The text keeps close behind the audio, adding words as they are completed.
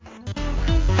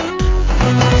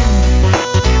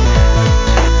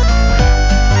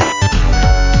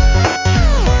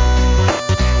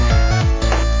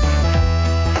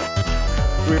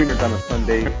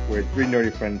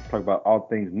friends, talk about all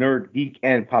things nerd, geek,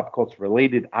 and pop culture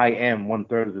related. I am one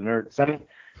third of the nerd, Sunny,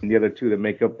 and the other two that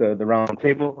make up the round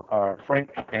table are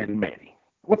Frank and Manny.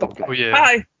 What's up, Oh guys? yeah.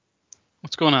 Hi.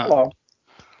 What's going on? Hello.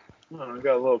 Oh, I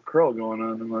got a little curl going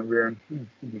on in my beard.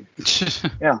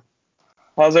 Yeah.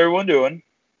 How's everyone doing?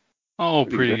 Oh,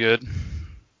 Pretty pretty good.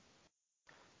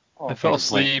 Oh, I fell thanks,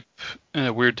 Frank. asleep at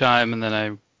a weird time, and then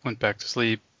I went back to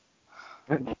sleep.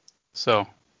 So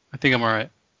I think I'm all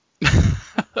right.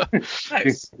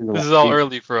 Nice. This is all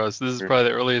early for us. This is probably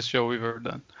the earliest show we've ever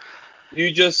done.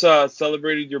 You just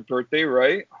celebrated your birthday,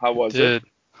 right? How was it?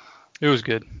 It was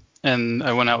good, and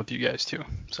I went out with you guys too.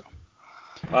 So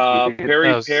Peri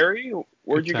That was Peri?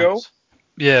 Where'd good you go? times.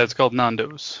 Yeah, it's called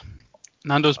Nando's.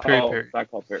 Nando's Peri Oh, Peri. it's not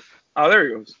called Peri. Oh, there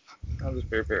he goes. Not just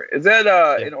Peri Peri. Is that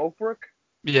Yeah. in Oak Brook?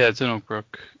 Yeah, it's in Oak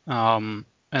Brook.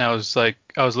 And I was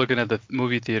looking at the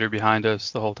movie theater behind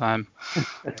us the whole time.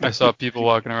 I saw people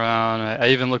walking around. I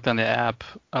even looked on the app.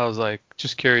 I was like,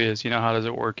 just curious, how does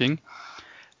it working?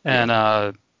 And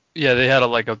they had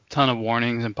a ton of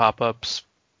warnings and pop-ups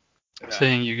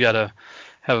saying you gotta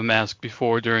have a mask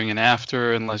before, during, and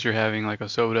after, unless you're having like a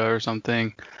soda or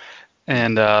something.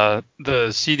 And the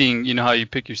seating, you know how you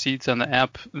pick your seats on the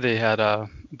app? They had a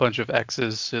bunch of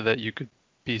X's so that you could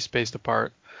be spaced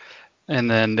apart. And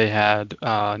then they had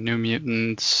New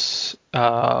Mutants,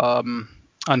 Unhinged,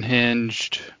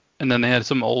 and then they had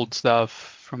some old stuff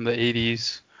from the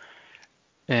 80s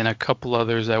and a couple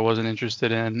others I wasn't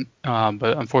interested in.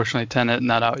 But unfortunately, Tenet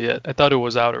not out yet. I thought it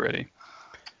was out already.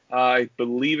 I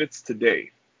believe it's today.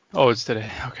 Oh, it's today.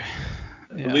 Okay.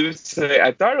 I believe it's today.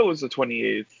 I thought it was the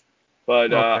 28th,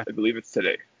 but Okay. I believe it's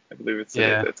today. I believe it's today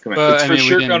Yeah. that's coming. But, It's I for mean, we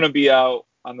sure didn't- going to be out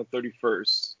on the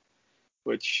 31st,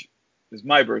 which is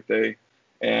my birthday.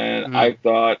 And I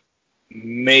thought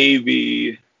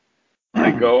maybe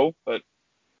I go, but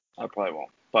I probably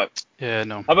won't. But Yeah,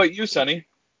 no. how about you, Sonny?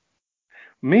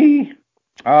 Me?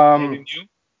 Anything new?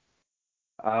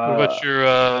 What about your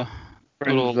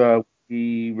Friends, little...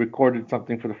 we recorded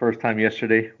something for the first time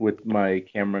yesterday with my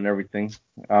camera and everything.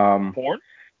 Porn?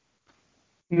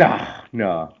 No,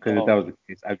 because if that was the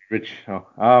case, I'd be rich. So,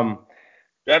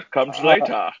 That comes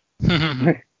later.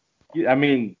 I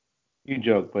mean, you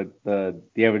joke, but the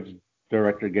average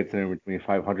director gets anywhere between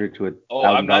 500 to Oh,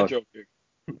 I'm not $1,000. joking.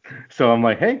 So I'm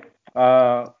like, hey,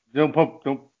 don't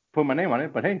put my name on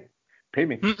it, but hey, pay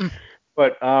me.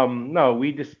 But no,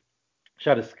 we just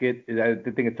shot a skit. I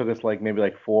think it took us like maybe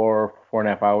like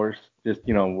 4.5 hours, just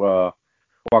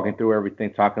walking through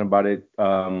everything, talking about it,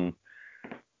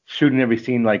 shooting every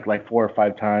scene like 4 or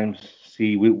 5 times,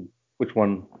 see which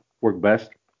one worked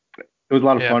best. It was a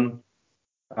lot of Yeah.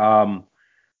 fun.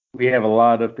 We have a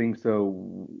lot of things to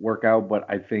work out, but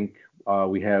I think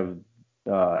we have.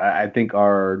 I think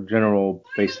our general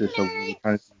basis of what we're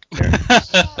trying to do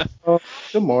there. Oh,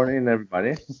 good morning,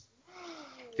 everybody.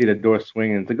 See the door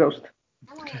swing and it's a ghost.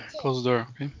 Okay, close the door.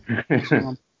 Okay.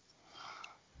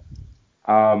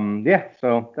 Yeah.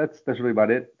 So that's really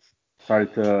about it.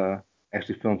 Started to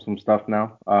actually film some stuff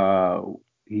now.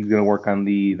 He's gonna work on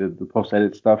the post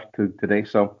edit stuff today.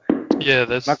 So Yeah,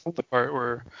 that's the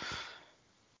part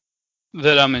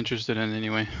that I'm interested in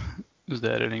anyway, is the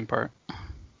editing part.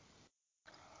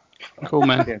 Cool,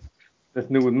 man. yeah, that's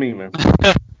new with me, man.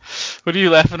 What are you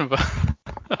laughing about?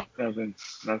 Nothing.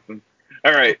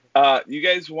 All right. You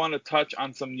guys want to touch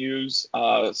on some news?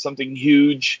 Something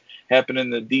huge happened in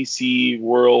the DC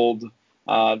world.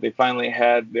 They finally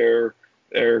had their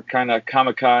kind of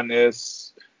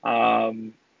Comic-Con-ish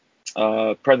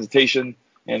presentation,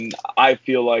 and I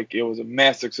feel like it was a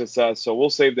massive success. So we'll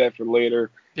save that for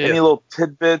later. Yeah. Any little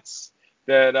tidbits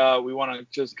that we want to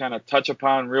just kind of touch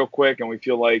upon real quick, and we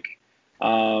feel like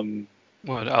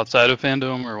what, outside of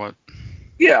fandom or what?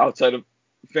 yeah, outside of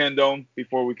fandom,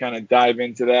 before we kind of dive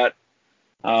into that.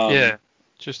 Yeah,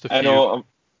 just a few. I know,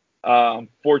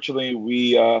 unfortunately,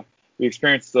 we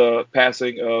experienced the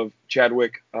passing of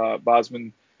Chadwick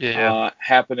Boseman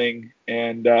happening,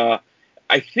 and I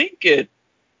think it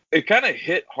kind of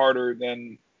hit harder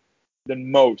than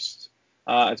most,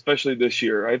 especially this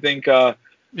year. I think the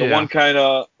one kind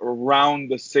of around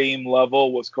the same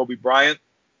level was Kobe Bryant,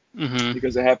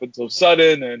 because it happened so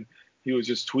sudden, and he was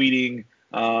just tweeting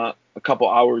a couple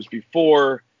hours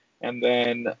before, and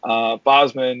then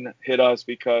Bosman hit us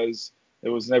because it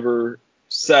was never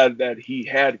said that he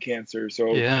had cancer,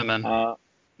 so yeah, man.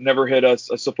 Never hit us.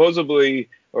 Supposedly,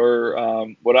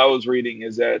 or what I was reading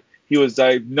is that he was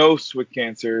diagnosed with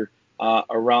cancer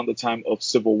around the time of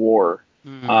Civil War.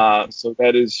 So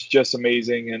that is just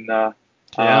amazing, and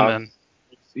man.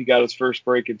 he got his first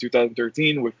break in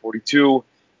 2013 with 42,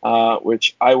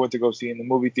 which I went to go see in the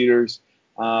movie theaters.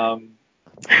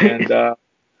 And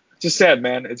just sad,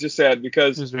 man. It's just sad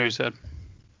because it's very sad.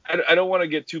 I don't want to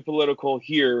get too political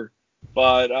here,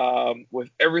 but with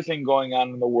everything going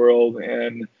on in the world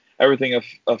and everything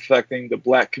affecting the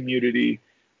black community,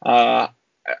 I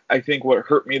think what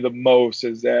hurt me the most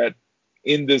is that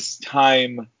in this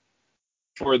time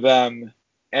for them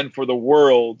and for the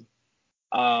world,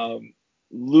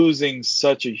 losing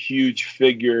such a huge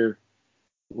figure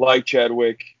like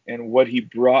Chadwick and what he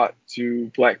brought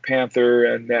to Black Panther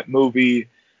and that movie,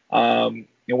 and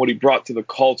what he brought to the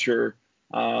culture,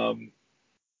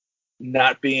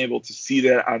 not being able to see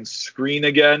that on screen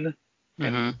again,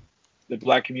 and the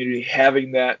black community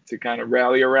having that to kind of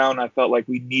rally around, I felt like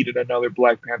we needed another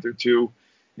Black Panther 2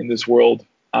 in this world,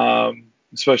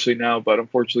 especially now. But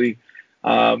unfortunately,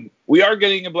 we are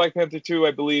getting a Black Panther 2,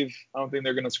 I believe. I don't think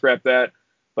they're going to scrap that,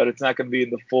 but it's not going to be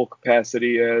in the full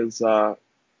capacity as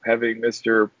having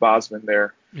Mr. Bosman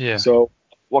there. Yeah. So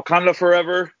Wakanda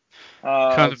forever.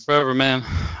 Wakanda forever, man.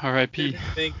 R.I.P. I didn't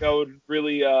think I would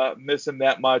really miss him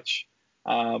that much,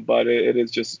 but it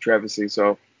is just a travesty.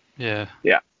 So yeah.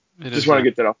 Just want to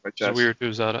get that off my chest. It's weird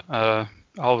news out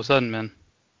all of a sudden, man.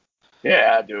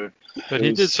 Yeah, dude. But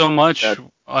he did so much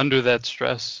under that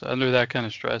stress, under that kind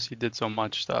of stress. He did so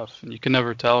much stuff, and you can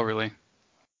never tell really.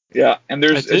 Yeah, and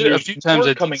there's a few times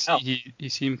I coming out. He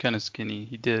seemed kind of skinny.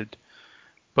 He did,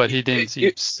 but he didn't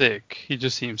seem sick. He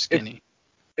just seemed skinny.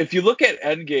 If you look at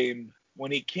Endgame, when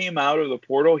he came out of the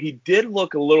portal, he did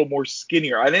look a little more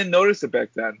skinnier. I didn't notice it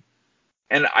back then,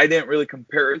 and I didn't really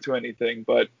compare it to anything.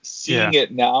 But seeing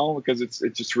it now, because it's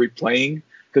just replaying,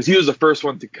 because he was the first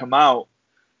one to come out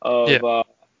of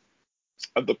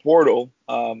the portal.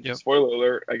 Spoiler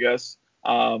alert, I guess.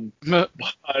 But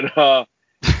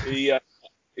he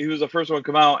was the first one to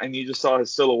come out, and you just saw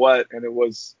his silhouette, and it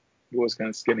was kind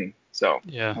of skinny. So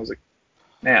I was like,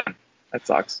 man, that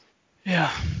sucks.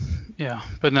 Yeah,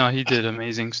 but no, he did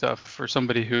amazing stuff for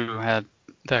somebody who had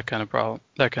that kind of problem,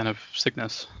 that kind of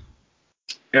sickness.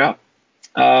 Yeah.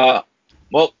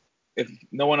 Well, if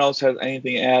no one else has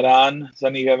anything to add on,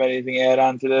 Sonny, you have anything to add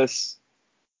on to this?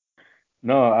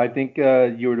 No, I think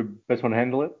you were the best one to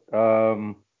handle it.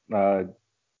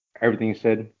 Everything you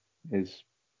said is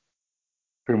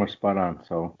pretty much spot on.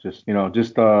 So just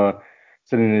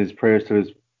sending his prayers to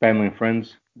his family and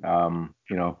friends. Hope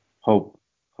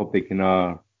they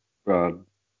can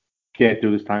get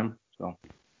through this time. So.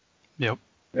 Yep.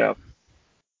 Yeah.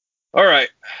 All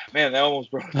right, man, that almost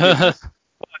brought us.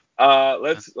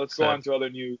 Let's go on to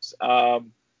other news. I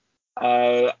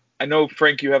know,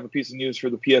 Frank, you have a piece of news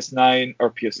for the PS9 or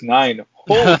PS9.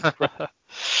 Holy crap.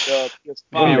 The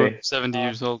PS5. We're 70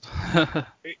 years old.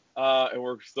 And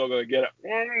we're still going to get it.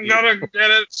 We're going to get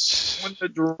it when the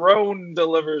drone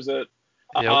delivers it.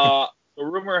 Yep. The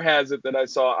rumor has it that I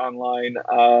saw online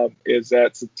is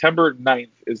that September 9th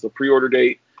is the pre-order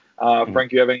date.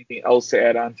 Frank, you have anything else to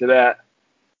add on to that?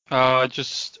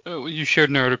 You shared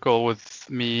an article with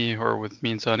me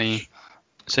and Sonny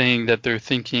saying that they're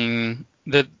thinking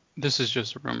that this is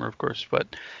just a rumor, of course,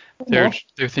 but they're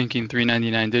thinking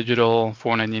 $399 digital,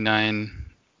 $499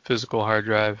 physical hard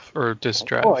drive or disk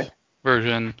drive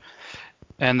version,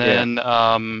 and then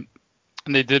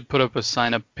and they did put up a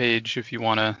sign up page if you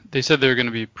want to. They said they're going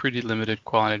to be pretty limited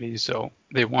quantities, so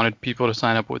they wanted people to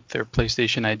sign up with their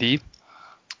PlayStation ID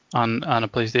on a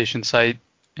PlayStation site.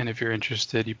 And if you're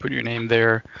interested, you put your name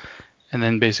there, and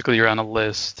then basically you're on a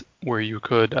list where you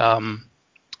could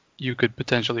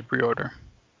potentially pre-order.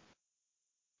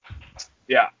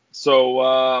 Yeah. So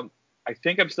I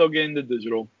think I'm still getting the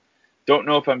digital. Don't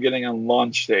know if I'm getting on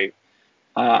launch date.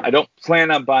 I don't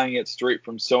plan on buying it straight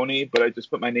from Sony, but I just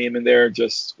put my name in there.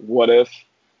 Just what if?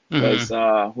 Because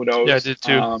who knows? Yeah, I did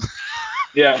too.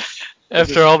 Yeah.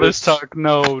 After all this talk,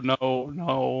 no,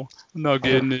 I'm not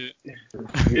getting it.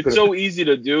 It's so easy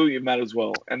to do, you might as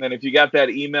well. And then if you got that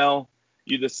email,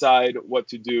 you decide what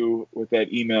to do with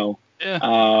that email.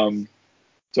 Yeah.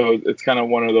 So it's kind of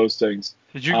one of those things.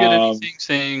 Did you get anything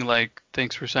saying, like,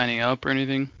 thanks for signing up or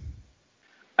anything?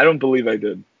 I don't believe I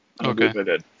did. I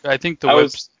think the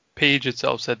web page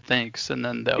itself said thanks, and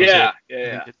then that was it.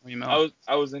 Yeah.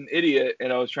 I was an idiot,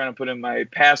 and I was trying to put in my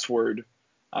password.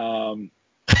 And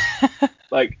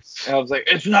I was like,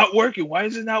 it's not working. Why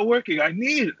is it not working? I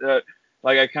need it.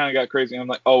 I kind of got crazy. I'm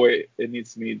like, oh, wait, it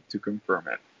needs me to confirm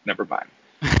it. Never mind.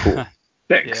 Cool.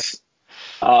 Thanks.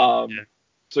 So,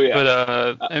 yeah.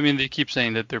 But, they keep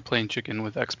saying that they're playing chicken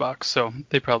with Xbox, so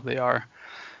they probably are.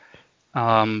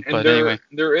 But anyway.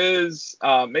 There is,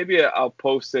 maybe I'll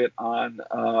post it on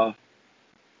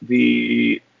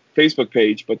the Facebook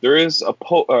page, but there is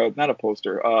not a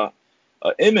poster, an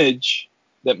image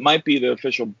that might be the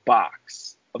official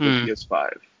box of the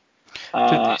PS5.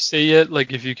 Did they say yet,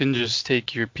 like, if you can just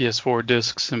take your PS4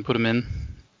 discs and put them in,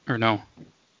 or no?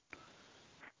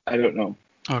 I don't know.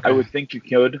 Okay. I would think you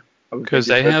could. Because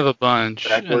I have a bunch,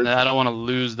 and I don't want to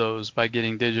lose those by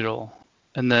getting digital.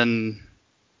 And then,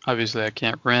 obviously, I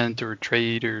can't rent or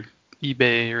trade or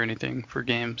eBay or anything for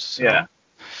games. So yeah.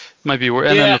 It might be worth.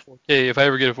 And then the 4K. If I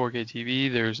ever get a 4K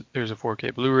TV, there's a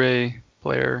 4K Blu-ray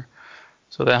player.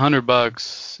 So that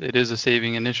 $100, it is a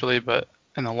saving initially, but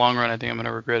in the long run, I think I'm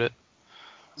gonna regret it.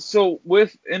 So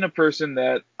within a person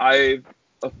that I've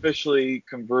officially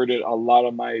converted a lot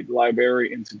of my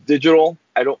library into digital,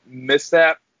 I don't miss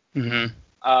that. Mm-hmm.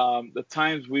 The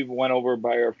times we went over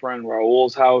by our friend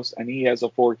Raul's house, and he has a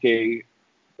 4K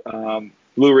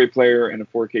Blu-ray player and a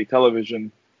 4K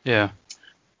television. Yeah.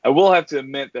 I will have to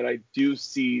admit that I do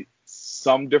see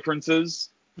some differences,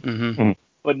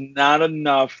 but not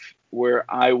enough where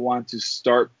I want to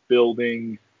start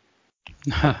building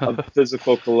a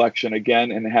physical collection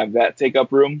again and have that take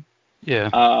up room. Yeah.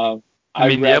 I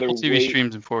mean, the Apple TV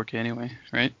streams in 4K anyway,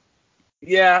 right?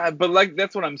 Yeah, but like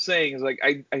that's what I'm saying is like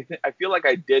I feel like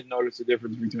I did notice a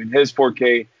difference between his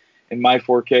 4K and my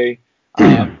 4K.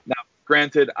 Now,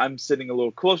 granted, I'm sitting a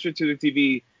little closer to the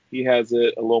TV. He has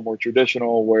it a little more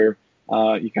traditional where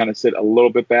you kind of sit a little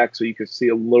bit back so you can see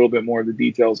a little bit more of the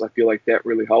details. I feel like that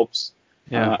really helps.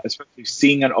 Yeah. Especially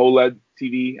seeing an OLED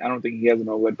TV. I don't think he has an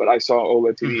OLED, but I saw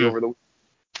OLED TV over the week,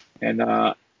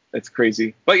 and it's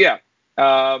crazy. But yeah,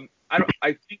 I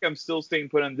think I'm still staying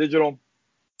put on digital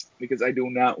because I do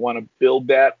not want to build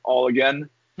that all again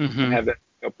and have that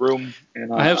take up room.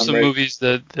 And I have some movies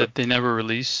that they never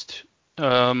released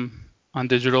on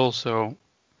digital, so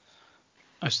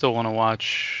I still want to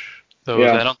watch those.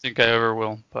 Yeah. I don't think I ever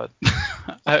will, but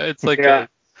it's like I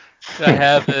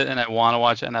have it and I want to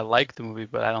watch it and I like the movie,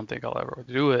 but I don't think I'll ever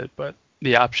do it. But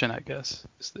the option, I guess,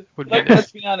 would be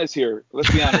let's be honest here.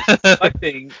 Let's be honest. My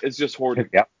thing is just hoarding.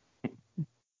 Yeah.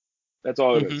 That's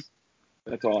all it is.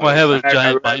 That's all. Well, I have a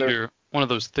giant binder, one of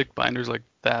those thick binders like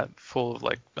that, full of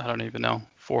like, I don't even know,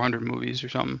 400 movies or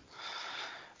something.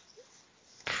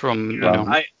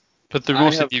 But they're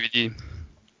mostly DVD.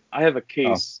 I have a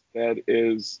case that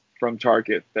is from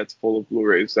Target that's full of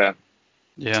Blu-rays.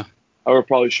 Yeah. I will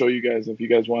probably show you guys if you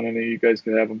guys want any. You guys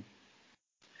can have them.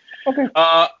 Okay.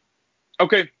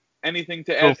 Okay. Anything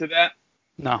to add to that?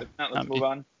 No. If not, let's move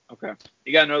on. Okay.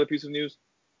 You got another piece of news?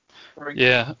 Sorry.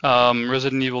 Yeah.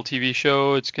 Resident Evil TV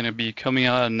show. It's going to be coming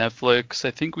out on Netflix. I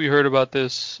think we heard about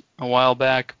this a while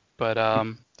back, but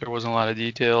there wasn't a lot of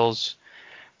details.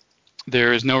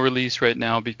 There is no release right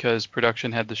now because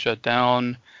production had to shut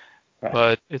down. Right.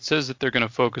 But it says that they're going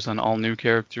to focus on all new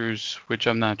characters, which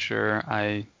I'm not sure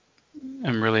I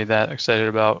am really that excited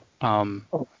about. They're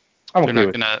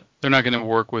not gonna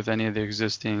work with any of the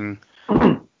existing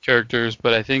characters,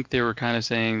 but I think they were kind of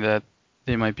saying that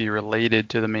they might be related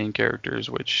to the main characters,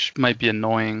 which might be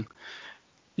annoying.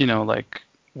 You know, like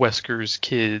Wesker's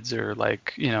kids or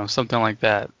like, you know, something like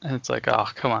that. And it's like, oh,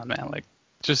 come on, man. Like,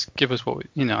 just give us what we,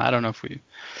 you know, I don't know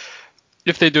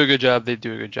if they do a good job, they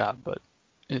do a good job, but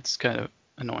it's kind of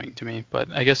annoying to me.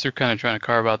 But I guess they're kind of trying to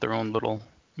carve out their own little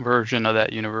version of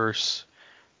that universe.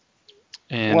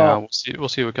 And we'll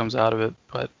see what comes out of it.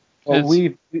 But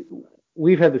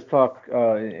we've had this talk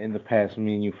in the past,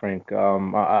 me and you, Frank.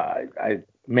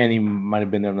 Manny might have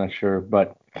been there, I'm not sure,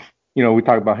 but you know, we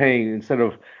talked about, hey, instead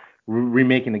of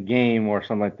remaking a game or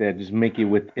something like that, just make it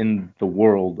within the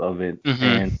world of it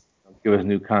and give us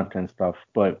new content stuff.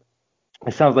 But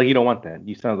it sounds like you don't want that.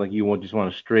 You sound like you just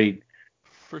want a straight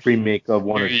remake of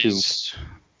one or two.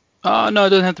 No, it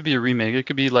doesn't have to be a remake. It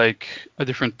could be like a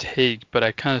different take, but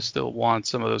I kind of still want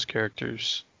some of those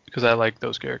characters because I like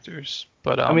those characters.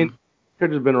 But I mean,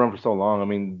 characters have been around for so long. I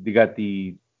mean, you got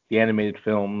the animated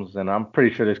films, and I'm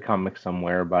pretty sure there's comics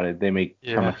somewhere about it. They make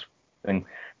comics thing.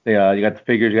 You got the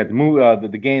figures, you got the movie,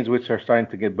 the games, which are starting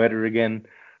to get better again.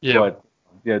 Yeah. But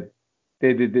yeah, they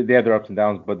have their ups and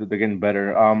downs, but they're getting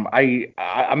better. I'm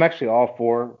actually all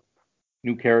for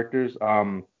new characters.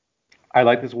 I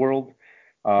like this world.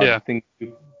 Things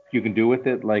you can do with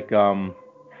it, like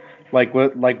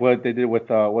what they did with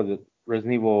was it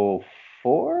Resident Evil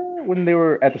 4 when they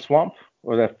were at the swamp,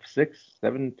 or that 6,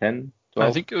 7, 10, 12?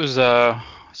 I think it was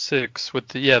 6 with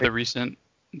the recent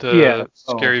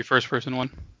scary first person one.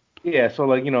 Yeah, so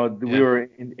like, you know, we were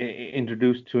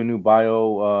introduced to a new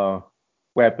bio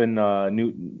weapon,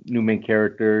 new main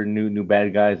character, new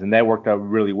bad guys, and that worked out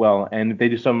really well. And if they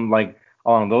do something like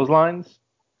along those lines,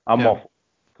 I'm all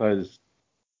for it, because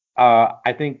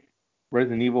I think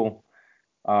Resident Evil,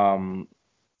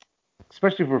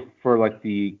 especially for like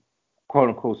the quote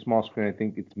unquote small screen, I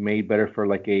think it's made better for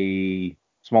like a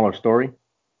smaller story.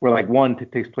 where like one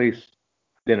takes place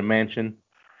in a mansion,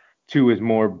 two is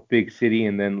more big city,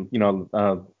 and then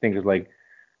I think it's like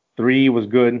three was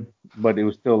good, but it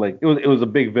was still like it was a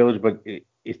big village, but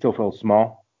it still felt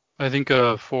small. I think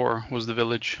 4 was the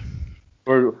village.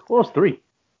 Or what was three?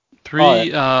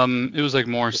 3, it was like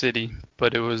more city,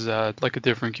 but it was like a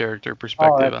different character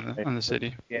perspective on the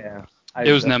city. Yeah.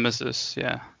 It was Nemesis,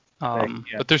 yeah.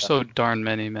 But there's so darn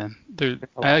many, man.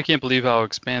 I can't believe how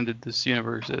expanded this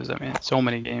universe is. I mean, so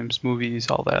many games, movies,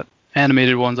 all that.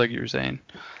 Animated ones, like you were saying.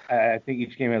 I think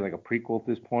each game has like a prequel at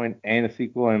this point and a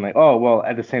sequel, and like, oh well,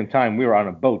 at the same time we were on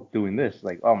a boat doing this.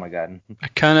 Like, oh my god.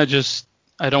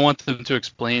 I don't want them to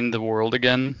explain the world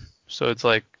again. So it's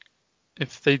like,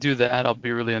 if they do that, I'll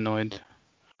be really annoyed.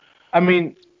 I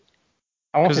mean,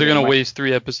 because they're gonna waste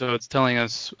 3 episodes telling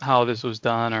us how this was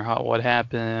done or what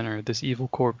happened or this evil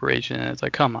corporation. And it's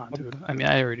like, come on, dude. I mean,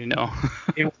 I already know.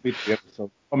 It will be 3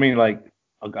 episodes. I mean, like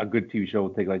a good TV show will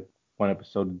take like 1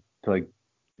 episode to like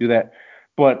do that.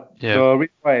 But the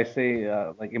reason why I say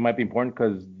like it might be important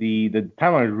because the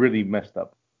timeline is really messed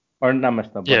up, or not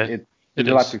messed up, but it's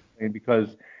a lot to explain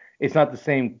because it's not the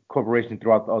same corporation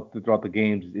throughout the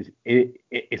games.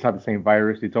 It's not the same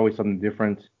virus. It's always something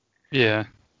different. Yeah.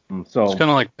 So it's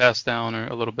kind of like passed down or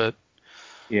a little bit.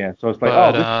 Yeah. So it's like,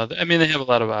 I mean, they have a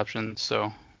lot of options.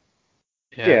 So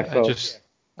I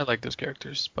like those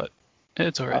characters, but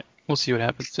it's all right. We'll see what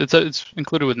happens. It's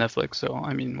included with Netflix, so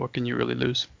I mean, what can you really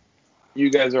lose? You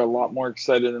guys are a lot more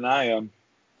excited than I am.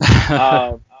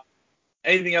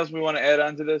 Anything else we want to add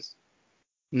on to this?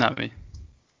 Not me.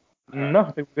 No,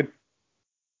 I think we're good.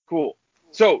 Cool.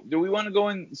 So, do we want to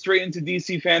go straight into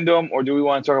DC fandom, or do we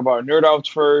want to talk about nerd outs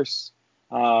first?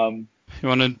 You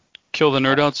want to kill the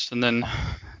nerd outs, and then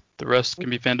the rest can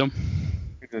be fandom?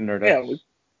 We can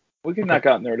knock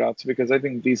out nerd outs because I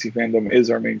think DC fandom is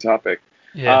our main topic.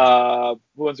 Yeah.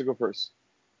 Who wants to go first?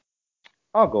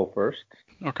 I'll go first.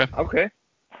 Okay.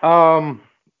 So I'm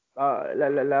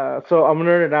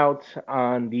nerded out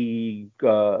on the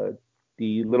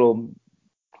little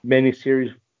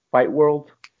mini-series Fight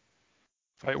World.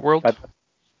 Fight World?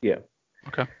 Yeah.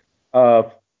 Okay.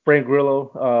 Frank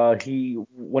Grillo, he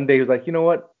one day he was like, you know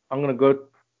what? I'm gonna go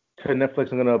to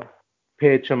Netflix. I'm gonna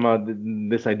pitch him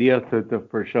this idea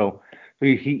for a show. So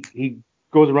he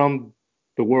goes around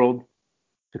the world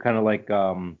to kind of like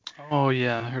Oh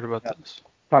yeah, I heard about this.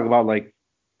 Talk about like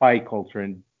fight culture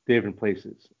in different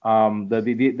places.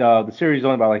 The series is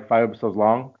only about like 5 episodes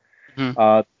long.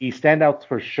 Mm-hmm. The standouts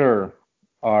for sure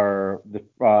are the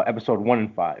episode 1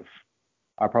 and 5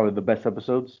 are probably the best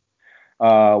episodes.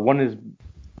 1 is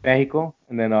Mexico,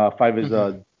 and then 5 is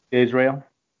Israel.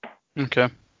 Okay.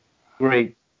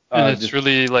 Great. And it's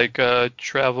really like a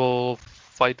travel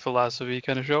fight philosophy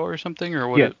kind of show or something, or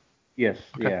what? Yes.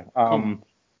 Okay. Yeah. Cool.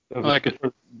 I like it.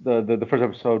 The first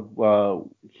episode,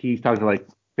 he's talking to like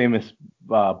famous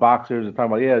boxers and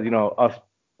talking about us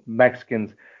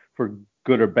Mexicans, for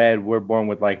good or bad, we're born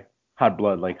with like hot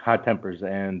blood, like hot tempers,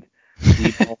 and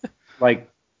we don't, like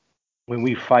when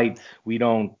we fight, we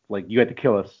don't like you have to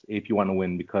kill us if you want to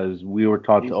win because we were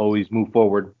taught to always move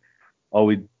forward,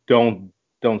 always don't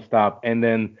stop, and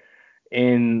then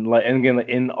in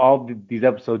all these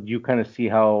episodes you kind of see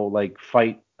how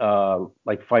fights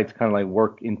kind of like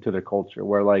work into their culture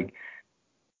where like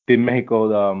in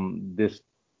Mexico this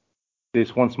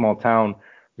one small town,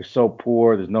 they're so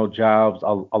poor, there's no jobs,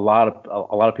 a lot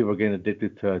of people are getting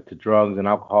addicted to drugs and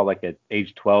alcohol like at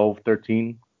age 12,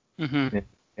 13. Mm-hmm.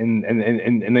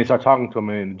 And they start talking to them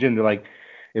in the gym. They're like,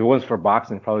 if it wasn't for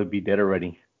boxing, I'd probably be dead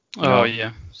already. Oh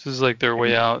yeah, this is like their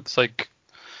way out. It's like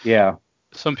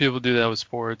some people do that with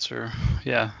sports or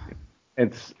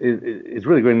It's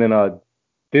really great. And then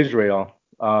Israel,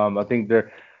 I think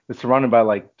they're surrounded by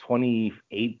like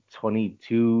 28,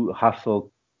 22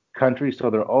 hostile countries, so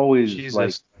they're always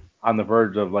like on the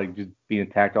verge of like just being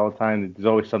attacked all the time. There's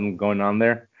always something going on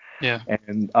there. Yeah.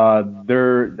 And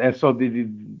so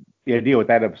the idea with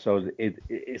that episode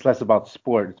it's less about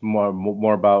sport, it's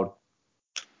more about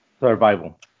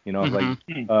survival. Like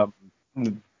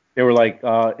they were like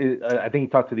I think he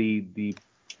talked to the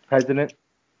president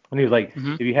and he was like,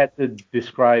 if you had to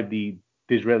describe the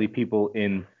Israeli people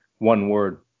in one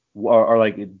word or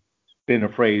like in a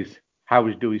phrase, how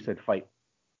would you do? He said, fight.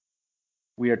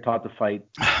 We are taught to fight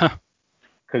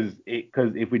because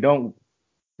if we don't,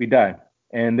 we die.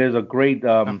 And there's a great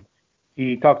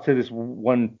he talks to this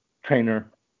one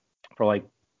trainer for like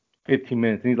 15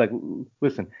 minutes, and he's like,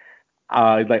 listen,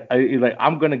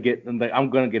 I'm gonna get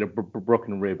a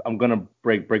broken rib, I'm gonna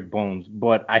break bones,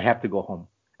 but I have to go home.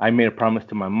 I made a promise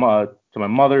to my mother,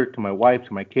 to my wife,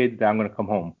 to my kids that I'm gonna come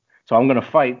home. So I'm gonna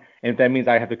fight, and if that means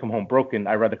I have to come home broken,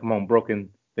 I'd rather come home broken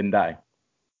than die.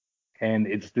 And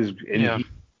it's this, and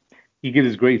he gives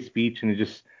this great speech, and it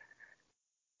just,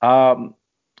 um,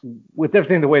 with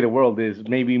everything the way the world is,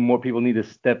 maybe more people need to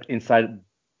step inside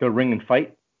the ring and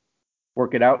fight,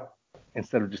 work it out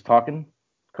instead of just talking.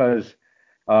 Because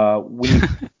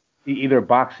when either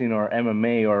boxing or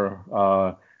MMA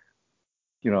or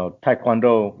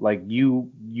taekwondo, like you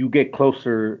get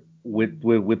closer with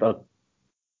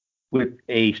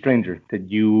a stranger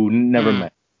that you never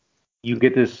met. You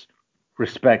get this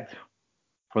respect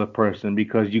for the person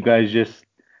because you guys just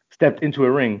stepped into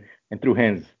a ring and threw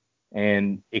hands,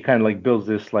 and it kind of like builds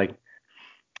this like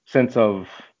sense of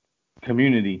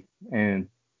community and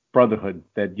brotherhood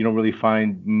that you don't really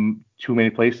find too many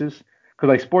places. Because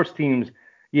like sports teams,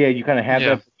 yeah, you kind of have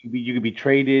that. You can be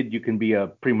traded, you can be a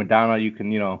prima donna, you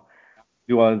can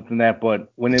do all this and that.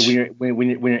 But when you're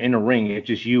in a ring, it's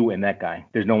just you and that guy.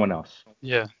 There's no one else.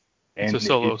 Yeah, and it's a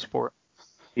solo sport.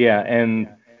 Yeah, and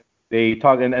they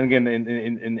talk, and again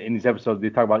in these episodes they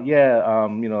talk about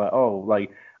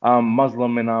like I'm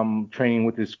Muslim and I'm training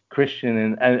with this Christian,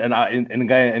 and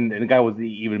the guy was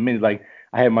even admitted like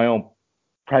I had my own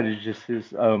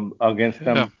prejudices against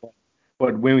them.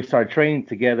 But when we started training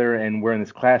together and we're in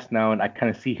this class now, and I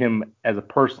kind of see him as a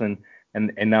person,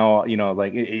 and now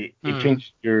like it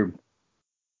changed your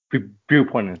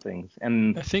viewpoint on things.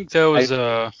 And I think that was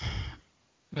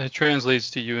it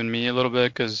translates to you and me a little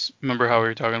bit, because remember how we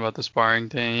were talking about the sparring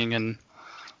thing, and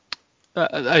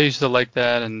I used to like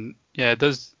that, and yeah, it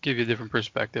does give you a different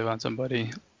perspective on somebody.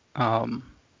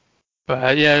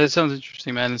 But yeah, it sounds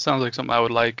interesting, man. It sounds like something I would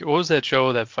like. What was that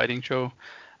show, that fighting show,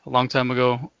 a long time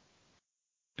ago?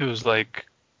 It was like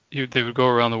they would go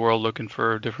around the world looking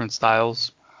for different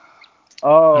styles. I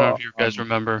don't know if you guys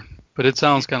remember, but it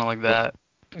sounds kind of like that,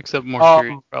 except more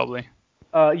serious, probably.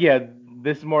 Yeah,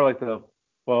 this is more like the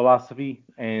philosophy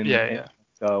and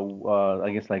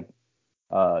I guess like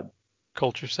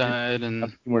culture side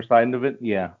and humor side of it.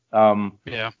 Yeah.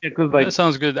 Because like that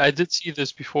sounds good. I did see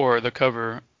this before, the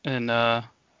cover, and I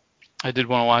did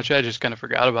want to watch it. I just kind of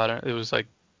forgot about it. It was like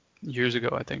years ago,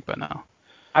 I think, by now.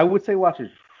 I would say watch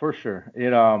it for sure.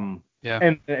 It and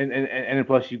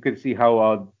plus you could see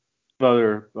how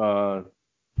other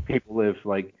people live.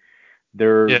 Like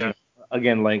they're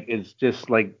again, like it's just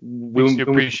like makes you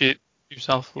appreciate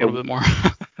yourself a little bit more.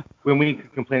 When we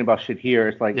complain about shit here,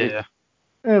 it's like depending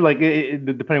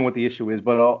on what the issue is,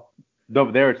 but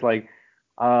over there it's like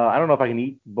I don't know if I can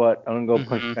eat, but I'm gonna go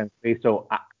punch the guy's face so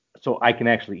I can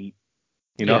actually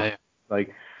eat.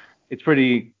 Like it's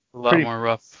pretty a lot more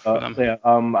rough for them.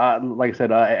 Like I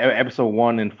said, episode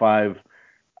 1 and 5.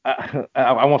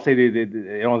 I won't say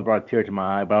it almost brought a tear to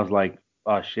my eye, but I was like,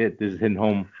 oh shit, this is hitting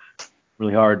home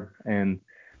really hard. And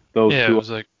those two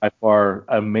are by far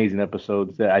amazing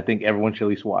episodes that I think everyone should at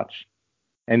least watch.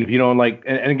 And if you don't like,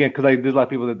 and again, because there's a lot of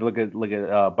people that look at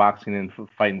boxing and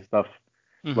fighting stuff,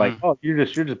 like, oh, you're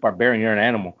just barbarian, you're an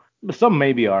animal. But some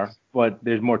maybe are, but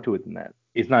there's more to it than that.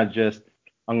 It's not just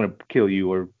I'm gonna kill you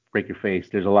or break your face.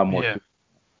 There's a lot more to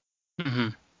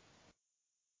it.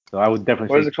 So I would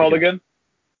definitely. What is it called again?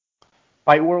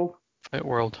 Fight World. Fight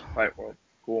World.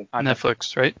 Cool. On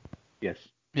Netflix, right? Yes.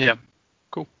 Yeah.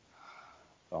 Cool.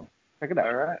 So check it out.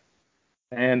 All right.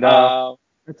 And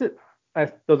that's it.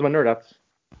 Those are my nerd outs.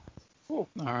 Cool.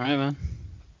 All right, man.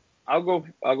 I'll go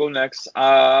next.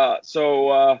 So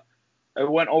I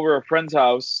went over a friend's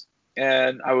house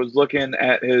and I was looking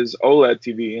at his OLED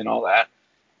TV and all that,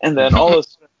 and then all of a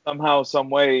sudden, somehow, some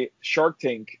way, Shark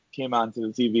Tank came onto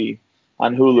the TV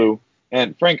on Hulu.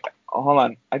 And Frank, hold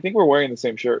on, I think we're wearing the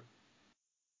same shirt.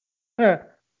 Yeah.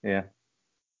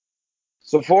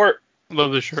 Support.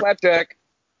 Love this shirt. Flapjack.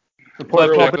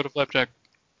 Flapjack. Go to Flapjack.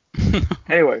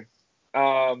 Anyway,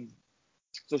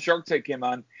 so Shark Tank came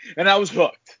on, and I was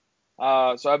hooked.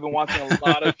 So I've been watching a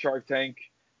lot of Shark Tank.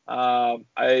 When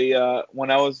I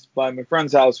was by my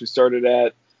friend's house, we started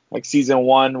at like season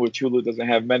 1, which Hulu doesn't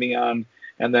have many on,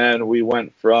 and then we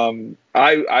went from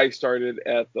I started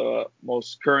at the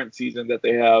most current season that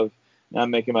they have, and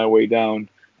I'm making my way down.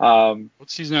 What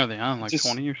season are they on? Like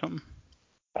 20 or something?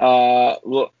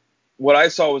 Look, what I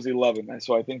saw was 11,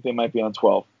 so I think they might be on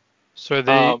 12. So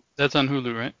that's on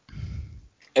Hulu, right?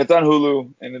 It's on Hulu,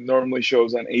 and it normally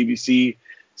shows on ABC.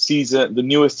 The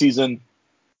newest season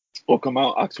will come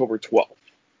out October 12th.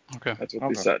 Okay. That's what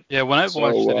they said. Yeah, when I've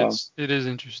watched it is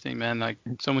interesting, man. Like,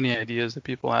 so many ideas that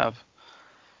people have.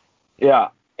 Yeah,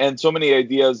 and so many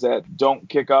ideas that don't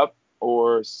kick up,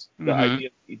 or the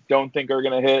ideas you don't think are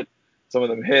going to hit. Some of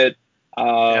them hit.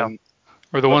 Or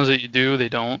the ones that you do, they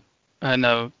don't. I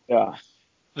know. Yeah.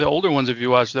 The older ones, if you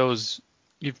watch those,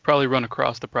 you've probably run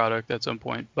across the product at some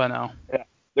point by now. Yeah.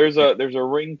 there's a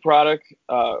Ring product,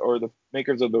 or the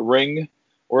makers of the Ring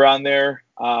were on there.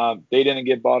 They didn't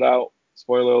get bought out.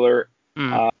 Spoiler alert.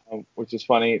 Which is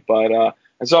funny. But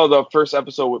I saw the first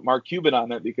episode with Mark Cuban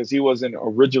on it because he wasn't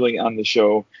originally on the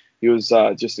show. He was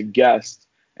just a guest.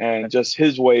 And just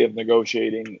his way of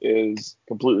negotiating is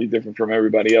completely different from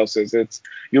everybody else's. It's,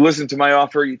 you listen to my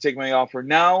offer, you take my offer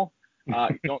now.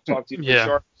 You don't talk to the other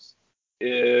sharks.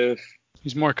 If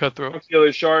he's more cutthroat. Talk to the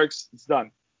other sharks, it's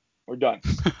done. We're done.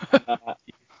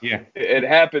 It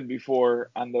happened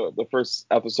before on the first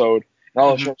episode. And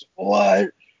all the sharks,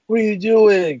 what? What are you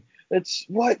doing? That's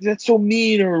so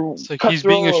mean. Or it's like he's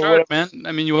being a shark, man.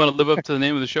 I mean, you want to live up to the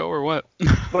name of the show or what?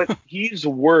 But he's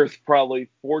worth probably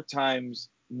 4 times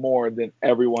more than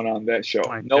everyone on that show.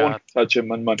 No one can touch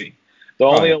him on money. The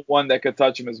only one that could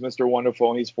touch him is Mr. Wonderful,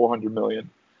 and he's $400 million.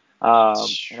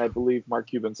 And I believe Mark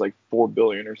Cuban's like $4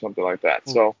 billion or something like that.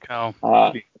 So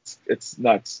it's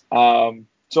nuts.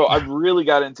 So I've really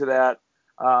got into that.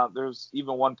 There's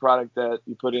even one product that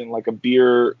you put in like a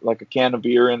beer, like a can of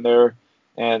beer in there,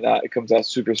 and it comes out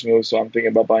super smooth. So I'm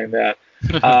thinking about buying that.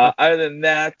 Other than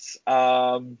that,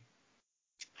 I'm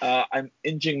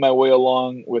inching my way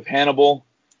along with Hannibal,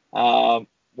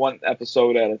 one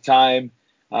episode at a time.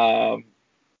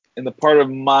 In the part of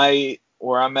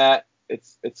where I'm at,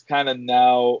 it's kind of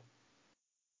now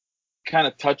kind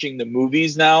of touching the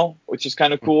movies now, which is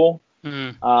kind of cool.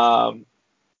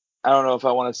 I don't know if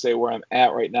I want to say where I'm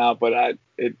at right now, but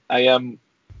I am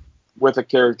with a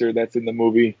character that's in the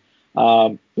movie,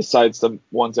 besides the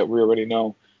ones that we already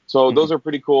know. So those are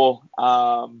pretty cool.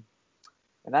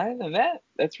 And other than that,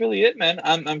 that's really it, man.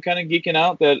 I'm kind of geeking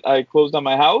out that I closed on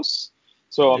my house.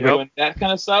 So I'm doing that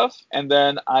kind of stuff. And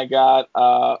then I got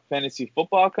fantasy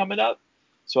football coming up.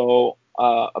 So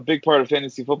a big part of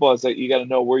fantasy football is that you got to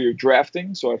know where you're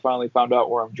drafting. So I finally found out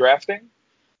where I'm drafting.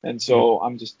 And so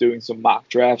I'm just doing some mock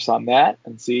drafts on that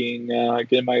and seeing,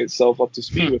 getting myself up to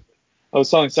speed with it. I was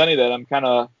telling Sonny that I'm kind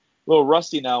of a little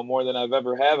rusty now, more than I've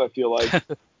ever have, I feel like.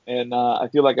 And I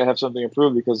feel like I have something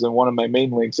improved because in one of my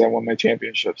main leagues, I won my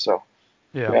championship. So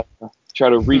try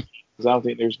to repeat, because I don't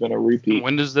think there's been a repeat.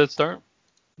 When does that start?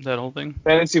 That whole thing?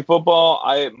 Fantasy football,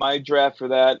 my draft for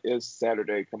that is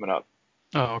Saturday coming up.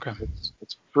 Oh, okay.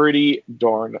 It's pretty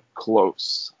darn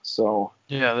close. So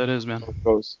yeah, that is, man.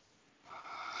 Close.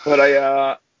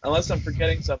 But unless I'm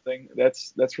forgetting something,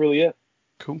 that's really it.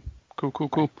 Cool.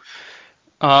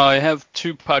 I have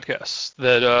 2 podcasts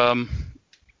that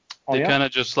they kind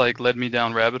of just like led me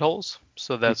down rabbit holes,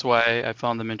 so that's why I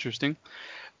found them interesting.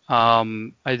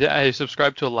 I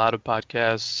subscribe to a lot of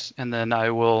podcasts, and then I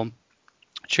will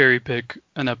cherry pick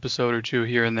an episode or 2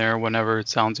 here and there whenever it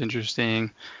sounds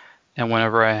interesting, and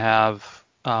whenever I have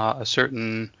a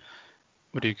certain,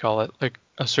 what do you call it, like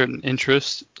a certain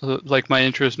interest. Like my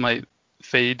interest might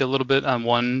fade a little bit on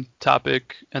one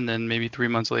topic, and then maybe 3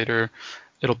 months later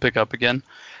it'll pick up again.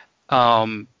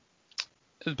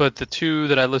 But the 2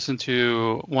 that I listen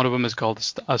to, one of them is called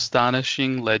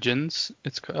Astonishing Legends.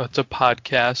 It's a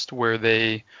podcast where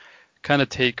they kind of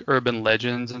take urban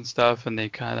legends and stuff, and they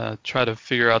kind of try to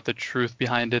figure out the truth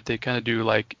behind it. They kind of do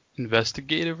like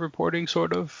investigative reporting,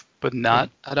 sort of, but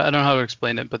not. I don't know how to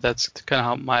explain it, but that's kind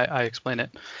of how I explain it.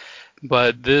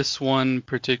 But this one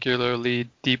particularly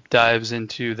deep dives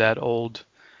into that old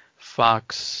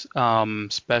Fox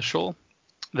special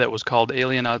that was called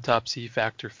Alien Autopsy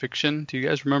Fact or Fiction. Do you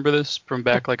guys remember this from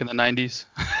back like in the 90s?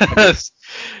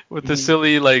 With the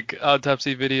silly like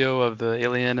autopsy video of the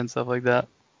alien and stuff like that.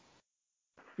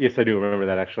 Yes, I do remember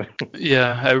that, actually.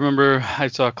 Yeah, I remember I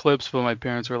saw clips, but my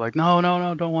parents were like, no,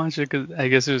 don't watch it, because I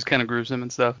guess it was kind of gruesome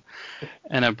and stuff.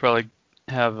 And I'd probably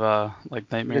have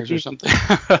like nightmares or something.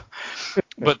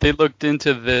 But they looked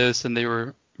into this, and they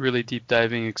were really deep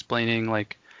diving, explaining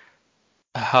like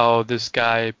how this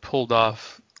guy pulled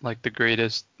off like the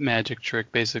greatest magic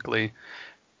trick, basically,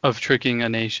 of tricking a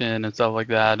nation and stuff like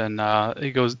that. And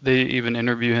they even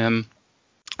interview him.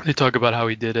 They talk about how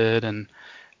he did it and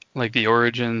like the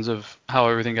origins of how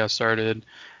everything got started.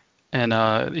 And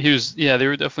they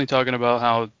were definitely talking about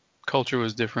how culture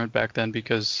was different back then,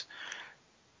 because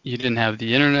you didn't have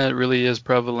the internet really as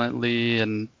prevalently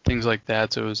and things like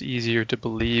that, so it was easier to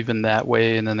believe in that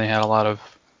way. And then they had a lot of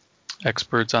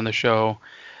experts on the show,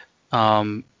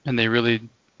 and they really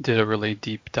did a really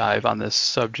deep dive on this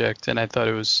subject, and I thought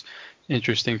it was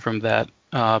interesting from that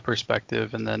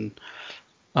perspective. And then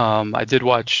I did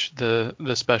watch the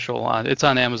special it's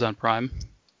on Amazon Prime,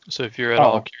 so if you're at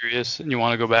all curious and you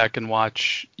want to go back and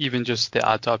watch even just the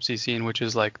autopsy scene, which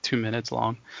is like 2 minutes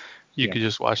long, you could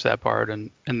just watch that part,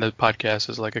 and the podcast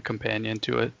is like a companion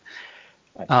to it.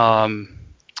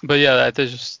 But yeah, that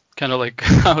is just kind of like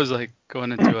I was like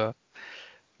going into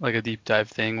like a deep dive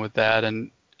thing with that,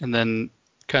 and then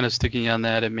kind of sticking on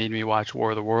that, it made me watch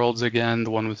War of the Worlds again,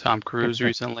 the one with Tom Cruise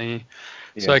recently.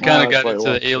 Yeah. So I kind of got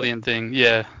into the alien thing.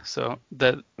 Yeah. So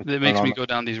that makes me go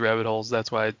down these rabbit holes. That's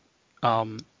why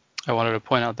I wanted to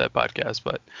point out that podcast.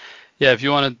 But yeah, if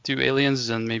you want to do aliens,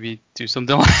 then maybe do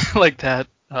something like that.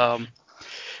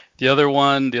 The other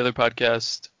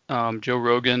podcast, Joe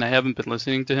Rogan, I haven't been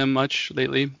listening to him much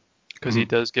lately because he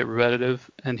does get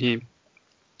repetitive and he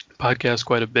podcasts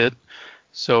quite a bit.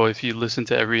 So if you listen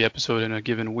to every episode in a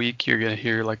given week, you're going to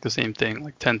hear like the same thing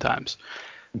like 10 times.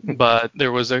 But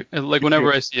there was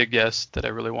whenever I see a guest that I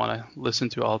really want to listen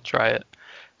to, I'll try it.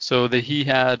 So he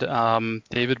had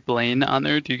David Blaine on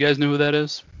there. Do you guys know who that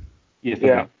is? Yes.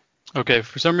 Yeah. Okay.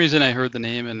 For some reason, I heard the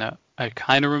name and I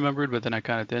kind of remembered, but then I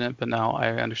kind of didn't. But now I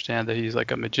understand that he's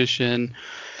like a magician.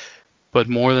 But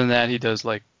more than that, he does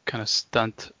like kind of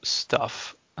stunt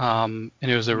stuff. And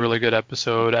it was a really good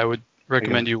episode. I would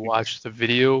recommend you watch the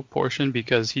video portion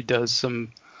because he does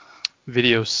some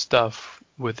video stuff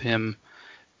with him.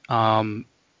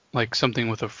 Like something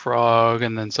with a frog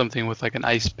and then something with like an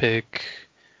ice pick.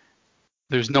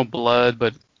 There's no blood,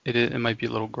 but it might be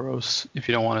a little gross if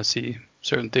you don't want to see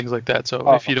certain things like that.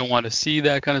 So if you don't want to see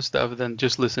that kind of stuff, then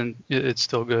just listen. It's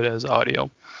still good as audio.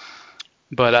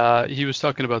 But he was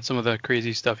talking about some of the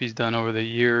crazy stuff he's done over the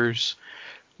years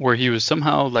where he was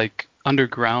somehow like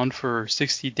underground for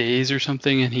 60 days or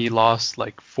something and he lost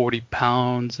like 40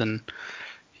 pounds and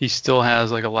he still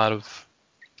has like a lot of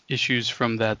issues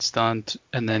from that stunt.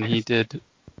 And then he did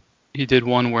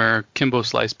one where Kimbo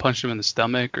Slice punched him in the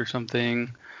stomach or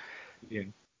something. Yeah.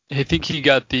 I think he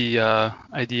got the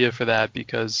idea for that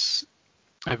because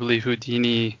I believe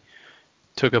Houdini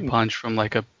took a punch from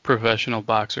like a professional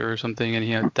boxer or something and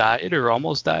he had died or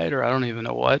almost died or I don't even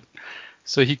know what.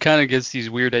 So he kind of gets these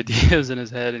weird ideas in his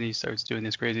head and he starts doing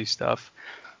this crazy stuff.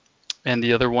 And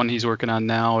the other one he's working on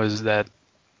now is that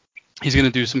he's going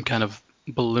to do some kind of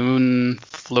balloon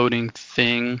floating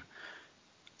thing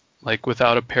like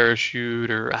without a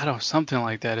parachute or I don't know, something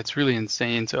like that. It's really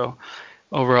insane. So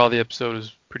overall the episode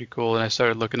is pretty cool and I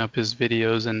started looking up his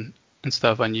videos and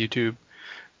stuff on YouTube.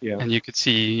 Yeah. And you could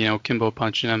see, Kimbo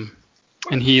punching him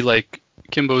and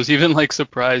Kimbo's even like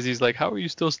surprised. He's like, "How are you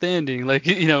still standing?" Like,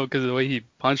 because the way he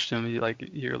punched him, he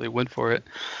really went for it.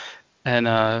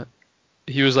 And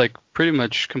he was like pretty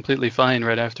much completely fine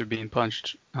right after being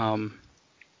punched. So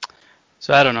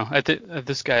I don't know. I think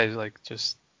this guy is like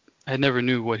just. I never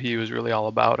knew what he was really all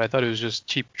about. I thought it was just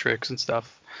cheap tricks and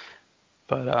stuff.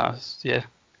 But yeah.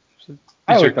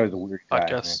 I always thought he was a weird guy.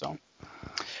 Podcast, so.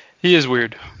 He is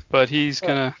weird, but he's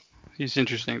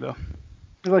interesting though.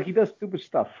 Like he does stupid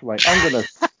stuff. Like I'm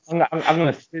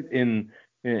gonna sit in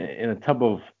a tub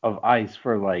of ice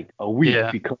for like a week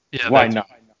because why not?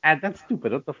 That's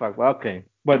stupid. What the fuck? Well, okay,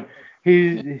 but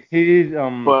he's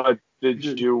But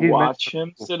did you watch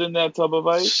him sit in that tub of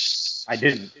ice? I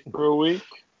didn't for a week.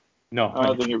 No, I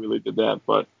don't think he really did that,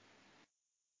 but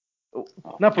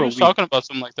not for a week. He was talking about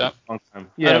something like that.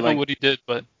 Yeah, I don't know what he did,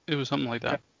 but it was something like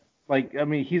that. Like I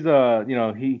mean, he's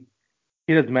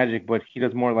he does magic, but he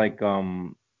does more like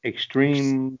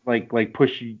extreme, like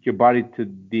push your body to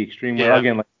the extreme. Yeah.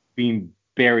 Again, like being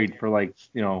buried for like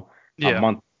a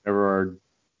month or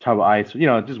tub of ice.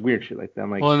 Just weird shit like that.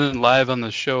 I'm like, well, and then live on the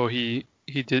show, he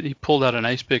pulled out an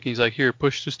ice pick and he's like, "Here,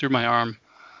 push this through my arm."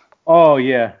 Oh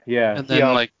yeah. And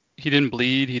then he didn't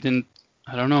bleed. He didn't.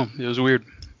 I don't know. It was weird.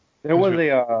 There was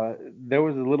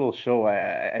a little show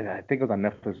I think it was on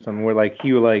Netflix or something where like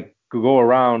he would like go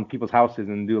around people's houses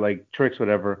and do like tricks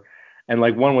whatever, and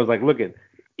like one was like, look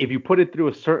if you put it through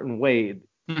a certain way,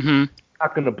 it's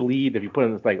not gonna bleed. If you put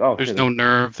it, it's like there's no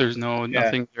nerve, there's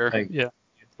nothing there. Like,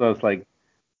 so it's like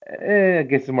I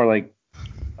guess it's more like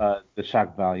the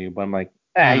shock value, but I'm like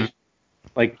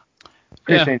like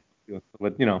but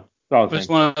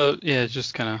it's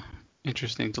just kind of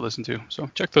interesting to listen to. So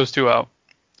check those two out.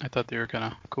 I thought they were kind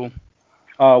of cool.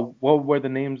 What were the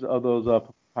names of those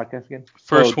podcasts again?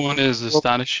 First one is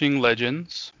Astonishing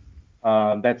Legends.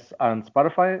 That's on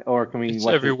Spotify, or can we? It's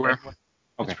everywhere.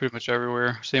 Okay. It's pretty much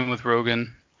everywhere. Same with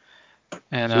Rogan.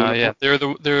 And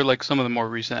they're like some of the more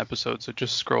recent episodes. So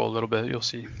just scroll a little bit, you'll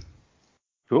see.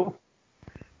 Cool.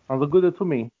 Sounds good to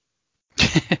me.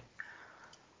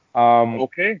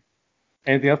 Okay.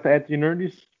 Anything else to add to your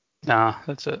nerdies? Nah,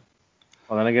 that's it.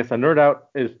 Well, then I guess a nerd out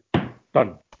is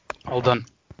done. All done.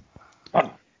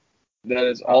 That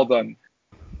is all done.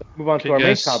 Move on to our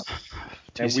main topic.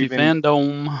 TC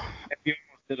Fandom. We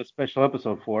did a special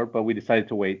episode for it, but we decided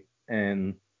to wait,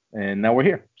 and now we're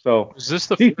here. So is this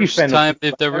the first time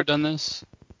they've ever done this?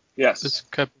 Yes. This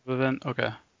type of event? Okay.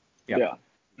 Yeah.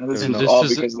 And this is all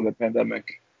because of the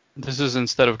pandemic. This is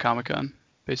instead of Comic-Con,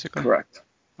 basically. Correct.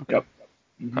 Okay. Yep.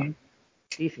 Mm-hmm.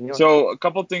 So a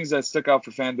couple things that stick out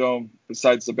for fandom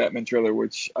besides the Batman trailer,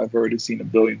 which I've already seen a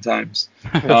billion times,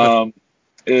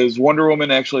 is Wonder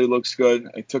Woman actually looks good.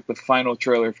 It took the final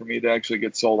trailer for me to actually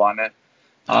get sold on it.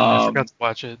 I forgot to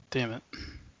watch it. Damn it.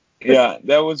 Yeah,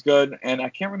 that was good, and I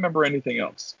can't remember anything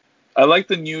else. I like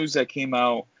the news that came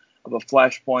out of a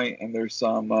Flashpoint, and there's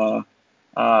some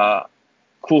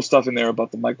cool stuff in there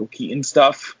about the Michael Keaton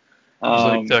stuff.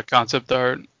 Like the concept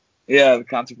art. Yeah, the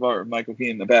concept art of Michael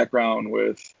Keaton in the background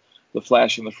with the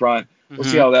Flash in the front. We'll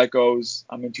see how that goes.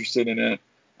 I'm interested in it.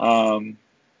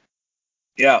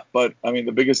 Yeah, but I mean,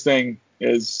 the biggest thing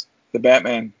is the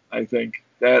Batman. I think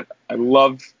that I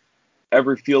love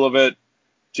every feel of it.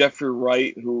 Jeffrey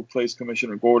Wright, who plays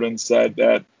Commissioner Gordon, said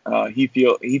that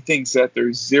he thinks that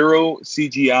there's zero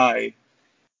CGI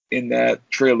in that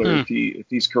trailer if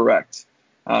he's correct.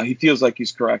 He feels like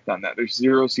he's correct on that. There's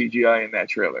zero CGI in that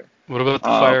trailer. What about the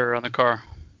fire on the car?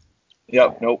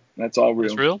 Yep, nope, that's all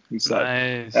real. It's real? He said.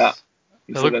 Nice. Yeah.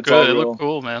 They look good. They look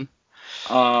cool, man.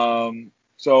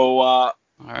 So, all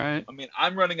right. I mean,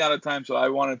 I'm running out of time, so I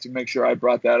wanted to make sure I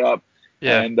brought that up.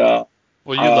 Yeah. And well,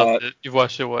 you loved it. You've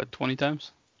watched it, what, 20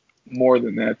 times? More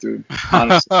than that, dude.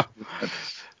 Honestly.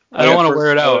 I don't want to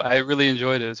wear it out. I really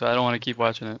enjoyed it, so I don't want to keep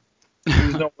watching it.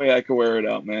 There's no way I could wear it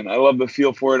out, man. I love the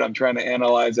feel for it. I'm trying to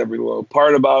analyze every little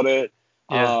part about it.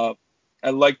 Yeah. I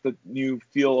like the new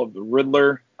feel of the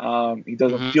Riddler. He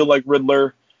doesn't feel like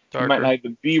Riddler. Darker. He might not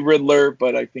even be Riddler,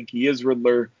 but I think he is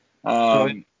Riddler.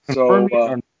 What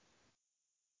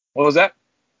was that?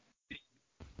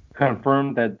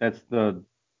 Confirmed that that's the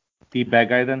bad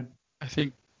guy then? I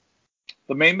think.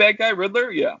 The main bad guy, Riddler?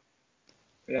 Yeah.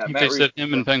 Yeah. I think they said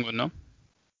him and Penguin, no?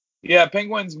 Yeah,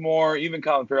 Penguin's more, even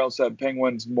Colin Farrell said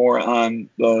Penguin's more on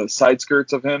the side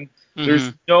skirts of him.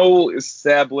 There's no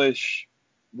established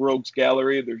rogues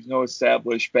gallery. There's no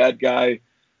established bad guy.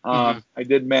 I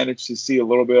did manage to see a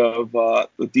little bit of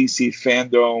the DC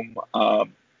fandom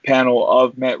panel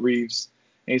of Matt Reeves.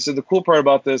 And he said the cool part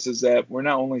about this is that we're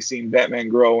not only seeing Batman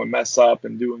grow and mess up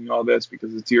and doing all this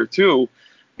because it's year 2,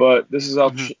 but this is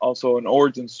also an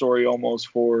origin story almost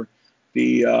for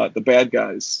the bad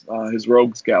guys, his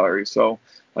rogues gallery. So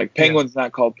like Penguin's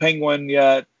not called Penguin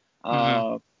yet.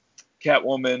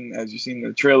 Catwoman, as you've seen in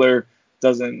the trailer,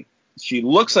 she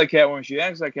looks like Catwoman, she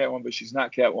acts like Catwoman, but she's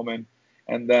not Catwoman.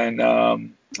 And then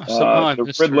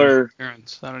the Riddler.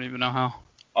 I don't even know how.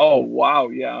 Oh wow,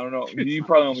 yeah, I don't know. You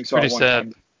probably only saw it one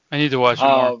time. I need to watch it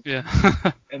more.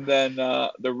 Yeah. And then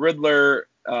the Riddler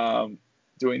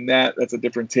doing that. That's a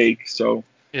different take. So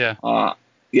yeah.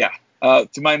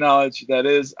 To my knowledge, that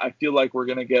is. I feel like we're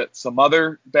gonna get some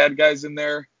other bad guys in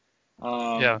there.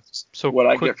 Yeah. So what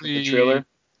I get from the trailer.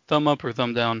 Thumb up or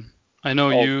thumb down? I know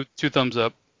you 2 thumbs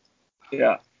up.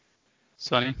 Yeah.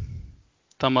 Sonny,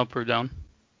 thumb up or down?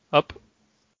 Up?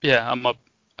 Yeah, I'm up.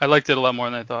 I liked it a lot more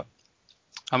than I thought.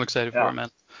 I'm excited for it, man.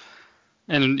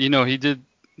 And it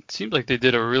seemed like they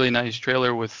did a really nice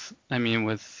trailer with I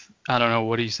don't know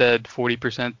what he said,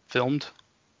 40% filmed.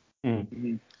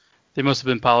 Mm-hmm. They must have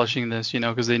been polishing this,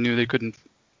 because they knew they couldn't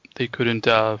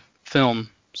film,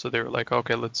 so they were like,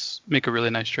 okay, let's make a really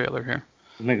nice trailer here.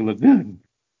 Make it look good.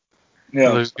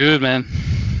 Yeah, it looks good, man.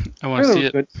 I want to see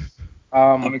it. Good.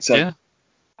 I'm excited. Yeah.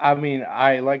 I mean,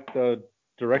 I like the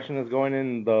direction it's going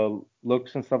in, the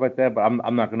looks and stuff like that, but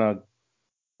I'm not gonna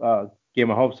get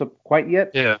my hopes up quite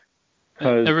yet. Yeah.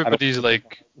 Everybody's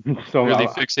like really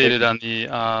fixated on the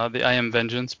I Am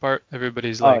Vengeance part.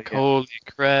 Everybody's like, holy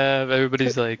crap!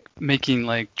 Everybody's like making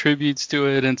like tributes to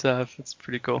it and stuff. It's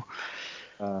pretty cool.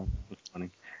 That's funny.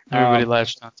 Everybody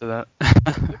latched onto that.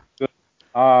 Good.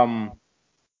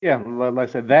 Yeah, like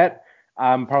I said, that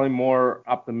I'm probably more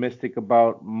optimistic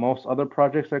about most other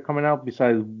projects that are coming out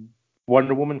besides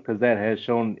Wonder Woman, because that has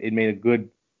shown it made a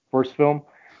good first film.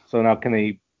 So now can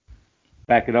they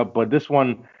back it up? But this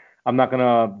one, I'm not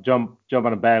gonna jump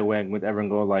on a bandwagon with everyone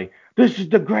go like, this is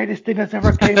the greatest thing that's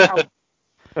ever came out,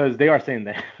 because they are saying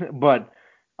that. But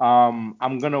I'm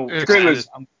gonna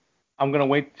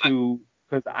wait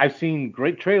because I've seen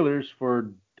great trailers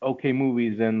for okay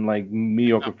movies and like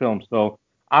mediocre films. So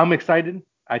I'm excited.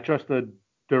 I trust the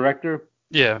director.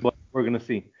 Yeah. But we're gonna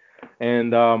see.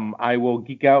 And I will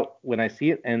geek out when I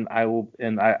see it, and I will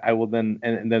then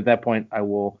at that point I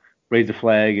will raise the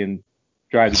flag and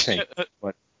drive the tank.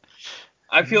 But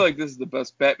I feel like this is the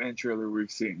best Batman trailer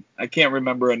we've seen. I can't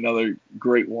remember another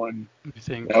great one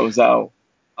that was out.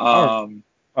 I don't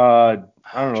know.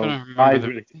 I'm trying to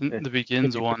remember the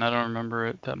Begins one. I don't remember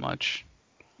it that much.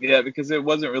 Yeah, because it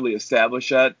wasn't really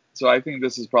established yet. So I think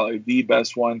this is probably the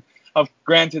best one.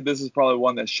 Granted, this is probably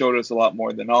one that showed us a lot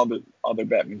more than all the other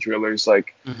Batman trailers.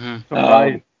 Like,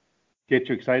 Surprise, get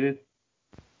you excited.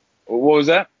 What was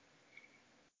that?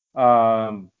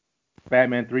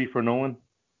 Batman 3 for Nolan.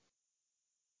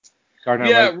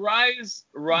 Rise.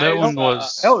 That one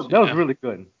was that was really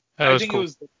good. I think cool. It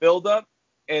was the build up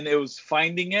and it was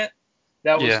finding it.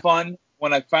 That was fun.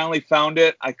 When I finally found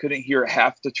it, I couldn't hear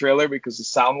half the trailer because the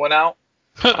sound went out.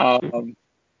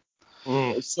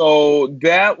 So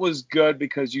that was good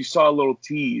because you saw a little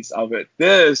tease of it.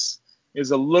 This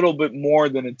is a little bit more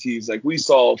than a tease. Like, we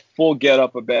saw a full get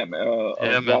up of Batman, of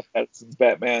Robert Pattinson's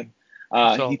Batman.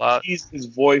 He teased his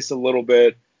voice a little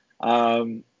bit.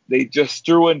 They just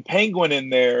threw in Penguin in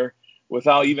there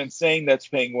without even saying that's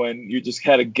Penguin. You just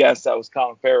had a guess that was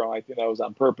Colin Farrell. I think that was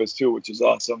on purpose too, which is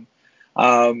awesome.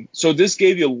 So this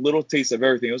gave you a little taste of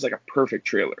everything. It was like a perfect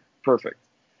trailer. Perfect.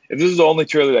 If this is the only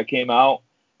trailer that came out,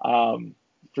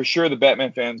 for sure the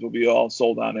Batman fans will be all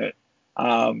sold on it.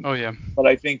 But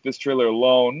I think this trailer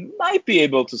alone might be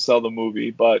able to sell the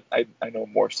movie, but I know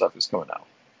more stuff is coming out.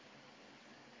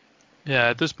 Yeah,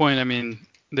 at this point, I mean,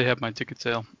 they have my ticket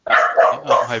sale.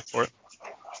 I'm hyped for it.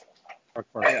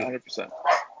 Yeah, 100%.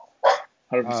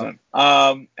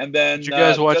 100%. And then did you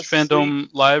guys watch Fandom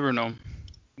Live or no?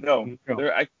 No.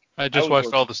 I just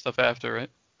watched all the stuff after, right?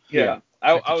 Yeah.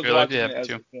 I was watching it as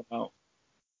it came out.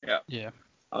 Yeah.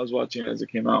 I was watching it as it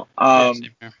came out.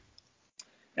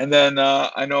 And then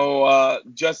I know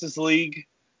Justice League,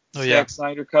 Zack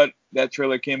Snyder cut, that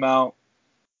trailer came out.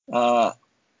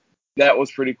 That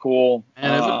was pretty cool.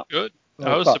 And it looked good.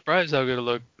 I was surprised how good it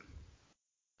looked.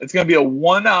 It's going to be a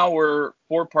 1 hour,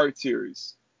 4-part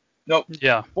series. Nope.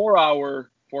 Yeah. 4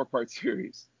 hour, 4-part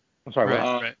series. I'm sorry.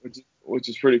 Right. Which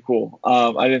is pretty cool.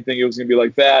 I didn't think it was going to be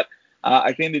like that.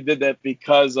 I think they did that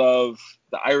because of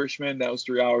The Irishman. That was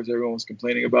 3 hours. Everyone was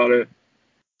complaining about it.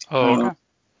 Oh, okay.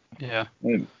 Yeah.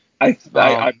 And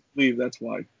I believe that's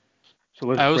why.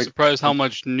 So I was surprised how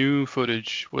much new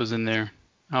footage was in there.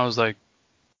 I was like,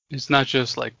 it's not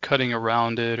just like cutting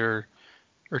around it or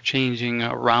changing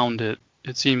around it.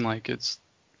 It seemed like it's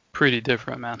pretty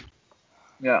different, man.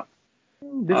 Yeah.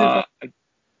 I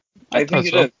think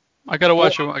it is. I gotta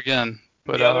watch it again.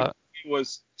 But the other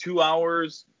was 2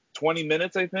 hours, 20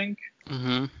 minutes, I think.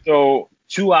 Mm-hmm. So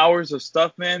 2 hours of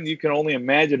stuff, man. You can only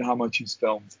imagine how much he's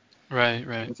filmed. Right.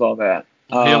 With all that.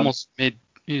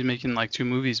 He's making like 2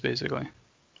 movies basically.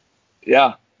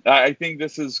 Yeah. I think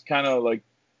this is kind of like,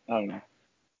 I don't know.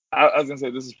 I was gonna say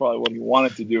this is probably what he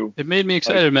wanted to do. It made me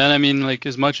excited, man. I mean, like,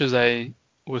 as much as I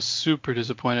was super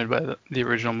disappointed by the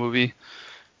original movie,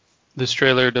 this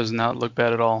trailer does not look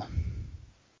bad at all.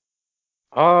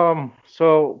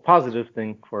 So positive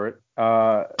thing for it.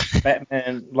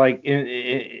 Batman, like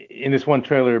in this one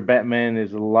trailer, Batman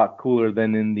is a lot cooler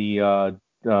than in the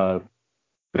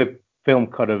film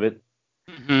cut of it.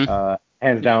 Mm-hmm.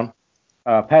 Hands down.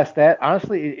 Past that,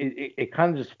 honestly, it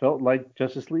kind of just felt like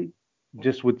Justice League,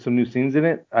 just with some new scenes in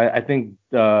it. I think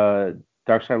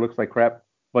Darkseid looks like crap,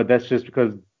 but that's just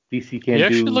because DC can't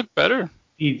actually look better.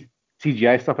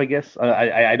 CGI stuff, I guess.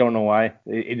 I don't know why.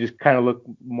 It just kind of looked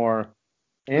more.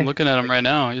 I'm looking at him right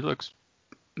now. He looks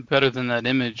better than that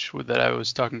image that I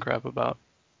was talking crap about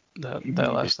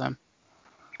that last time.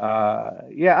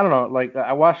 Yeah, I don't know. Like,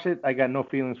 I watched it, I got no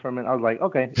feelings from it. I was like,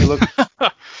 okay,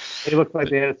 it looks like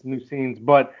they had some new scenes,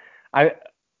 but I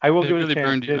will give it a chance.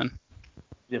 Burned you, man.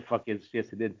 Yeah, fuck it, yes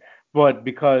it did. But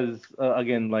because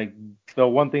again, like, the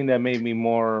one thing that made me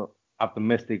more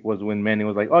optimistic was when Manny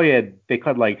was like, oh yeah, they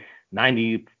cut like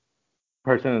 90%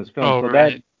 of this film. Oh, so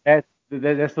right.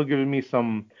 that's still giving me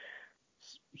some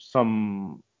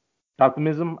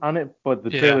optimism on it, but the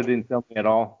trailer didn't tell me at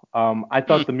all. I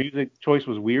thought the music choice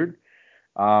was weird.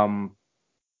 For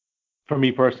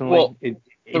me personally, well,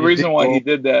 the reason why he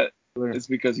did that is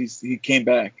because he came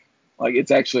back. Like,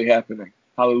 it's actually happening.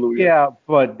 Hallelujah. Yeah,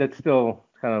 but that's still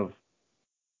kind of.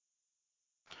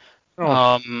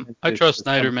 I trust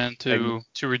Snyder, man, to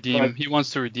redeem. But he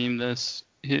wants to redeem this.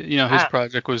 His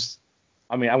project was.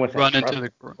 I mean, I wouldn't say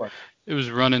it was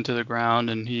run into the ground,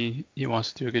 and he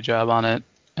wants to do a good job on it.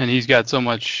 And he's got so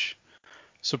much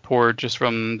support just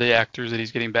from the actors that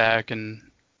he's getting back, and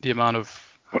the amount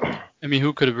of. I mean,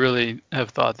 who could have really have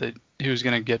thought that he was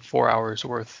going to get 4 hours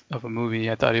worth of a movie?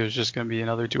 I thought he was just going to be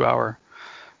another 2 hour.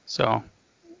 So.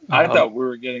 I thought we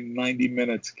were getting 90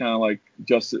 minutes, kind of like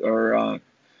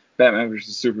Batman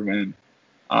versus Superman.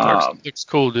 Looks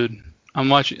cool, dude. I'm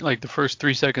watching like the first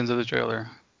 3 seconds of the trailer.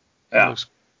 Yeah,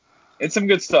 it's some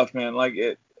good stuff, man. Like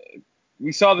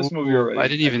we saw this movie already. I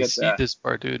didn't even see this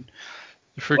part, dude.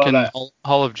 The freaking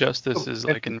Hall of Justice is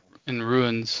like in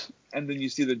ruins. And then you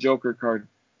see the Joker card.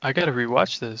 I gotta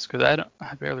rewatch this because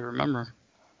I barely remember.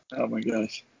 Oh my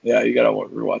gosh. Yeah, you gotta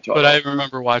rewatch all But that. I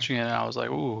remember watching it and I was like,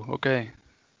 ooh, okay.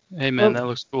 Hey man, that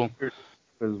looks cool.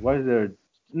 Because why is there?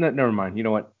 No, never mind. You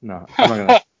know what? No, I'm not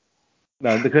gonna.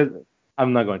 No, because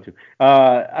I'm not going to.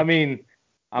 I mean,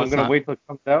 I'm gonna wait till it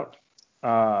comes out.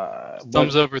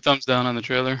 Thumbs up or thumbs down on the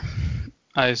trailer?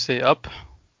 I say up.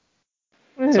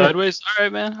 Sideways. All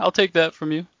right, man. I'll take that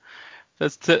from you. I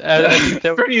think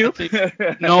that from you.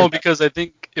 No, because I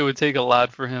think it would take a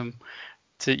lot for him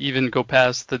to even go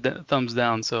past the thumbs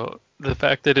down. So the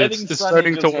fact that it's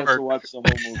starting to work. Has to watch the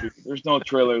whole movie. There's no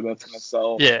trailer that's gonna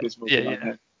sell this movie.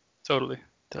 Yeah. Totally.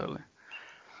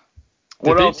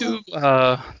 What else? Did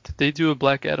they do a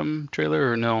Black Adam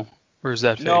trailer or no? Or is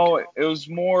that fake? No, it was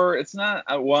more. It's not.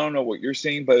 Well, I don't know what you're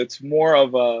saying, but it's more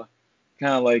of a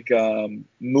kind of like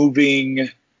moving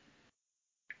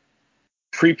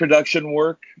pre-production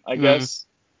work, I guess.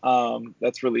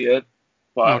 That's really it.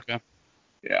 But okay.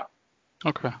 Yeah.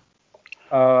 Okay.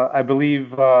 I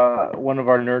believe one of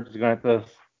our nerds is gonna have to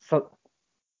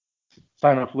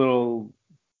sign off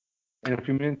in a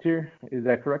few minutes here. Is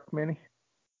that correct, Manny?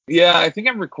 Yeah, I think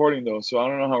I'm recording though, so I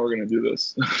don't know how we're gonna do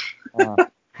this.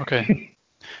 Okay.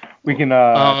 We can.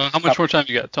 How much more time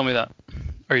you got? Tell me that.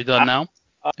 Are you done now?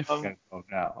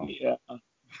 Yeah.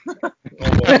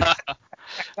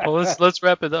 Well, let's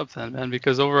wrap it up then, man.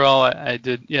 Because overall, I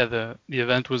did. Yeah, the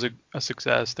event was a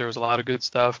success. There was a lot of good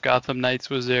stuff. Gotham Knights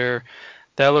was there.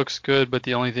 That looks good, but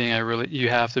the only thing you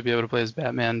have to be able to play as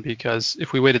Batman, because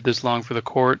if we waited this long for the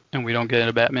court and we don't get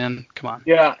a Batman, come on.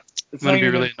 Yeah. I'm gonna be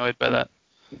really annoyed by that.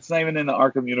 It's not even in the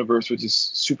Arkham universe, which is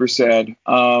super sad.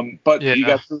 But you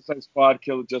got Suicide Squad,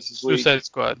 Kill the Justice League. Suicide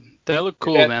Squad. That looked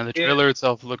cool, man. The trailer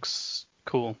itself looks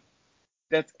cool.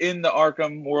 That's in the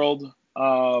Arkham world.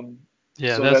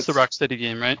 Yeah, so that's the Rocksteady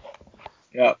game, right?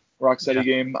 Yeah, Rocksteady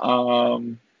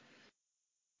game.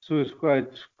 Suicide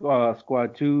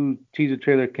Squad 2 teaser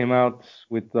trailer came out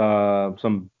with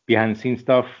some behind the scenes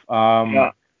stuff.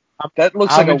 That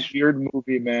looks like a weird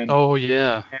movie, man. Oh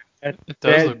yeah, it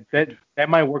does look. That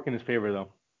might work in his favor though.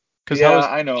 Because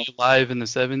I know live in the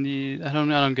 70s. I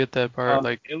don't get that part.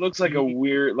 It looks like a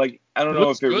weird. I don't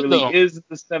know if it really is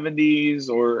the 70s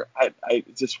or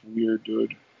it's just weird,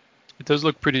 dude. It does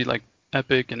look pretty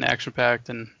epic and action packed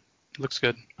and looks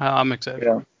good. I'm excited.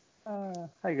 Yeah.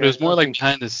 It was more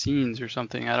behind the scenes or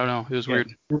something. I don't know. It was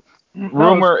weird.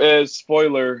 Rumor is,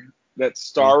 spoiler, that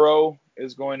Starro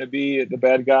is going to be the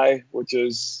bad guy, which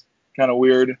is kind of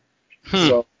weird.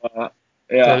 So,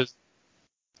 yeah.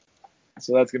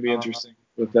 So that's going to be interesting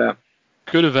with that.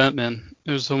 Good event, man.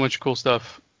 There's so much cool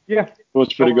stuff. Yeah. It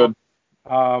was pretty good.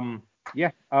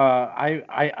 Yeah.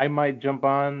 I might jump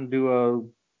on, do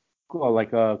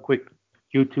a quick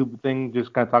YouTube thing,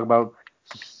 just kind of talk about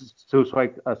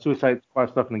Suicide Squad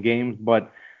stuff in the games. But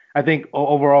I think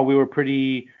overall we were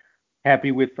pretty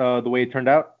happy with the way it turned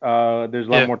out. There's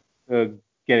a lot more to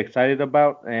get excited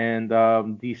about, and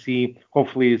DC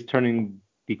hopefully is turning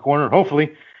the corner,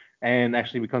 and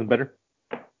actually becomes better.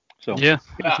 So yeah,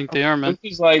 I think they are, man.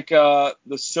 This is like the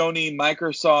Sony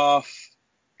Microsoft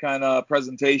kind of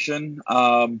presentation,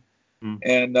 and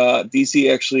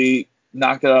DC actually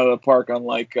knocked it out of the park,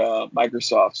 unlike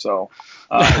Microsoft. So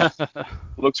it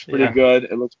looks pretty good.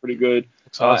 It looks pretty good.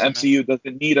 Awesome, MCU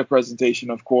doesn't need a presentation,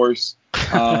 of course,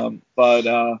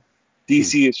 but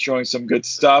DC is showing some good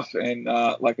stuff. And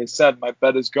like I said, my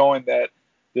bet is going that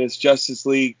this Justice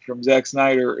League from Zack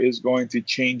Snyder is going to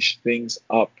change things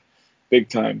up big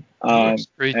time.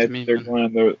 Great to me, they're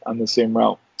going on the same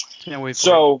route. Can't wait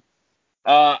for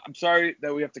it. I'm sorry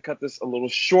that we have to cut this a little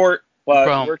short,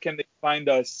 but where can they find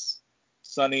us,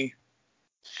 Sonny?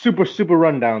 Super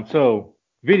rundown. So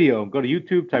video, go to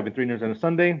YouTube, type in 3 Nerds on a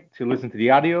Sunday to listen to the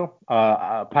audio,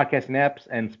 podcasting apps,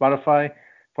 and Spotify.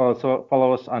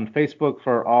 Follow us on Facebook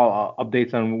for all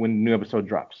updates on when the new episode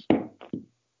drops.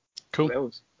 Cool. That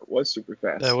was super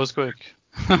fast. That was quick.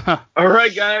 All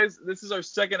right, guys. This is our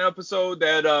second episode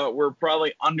that we're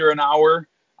probably under an hour.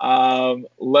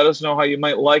 Let us know how you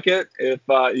might like it. If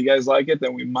you guys like it,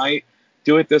 then we might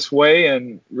do it this way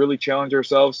and really challenge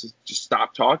ourselves to just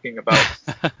stop talking about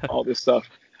all this stuff.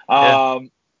 But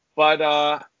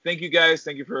thank you guys.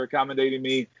 Thank you for accommodating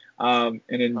me, and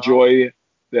enjoy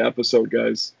the episode,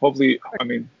 guys. Hopefully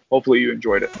you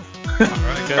enjoyed it. All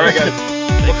right, guys.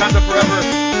 Wakanda forever.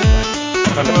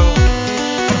 Wakanda.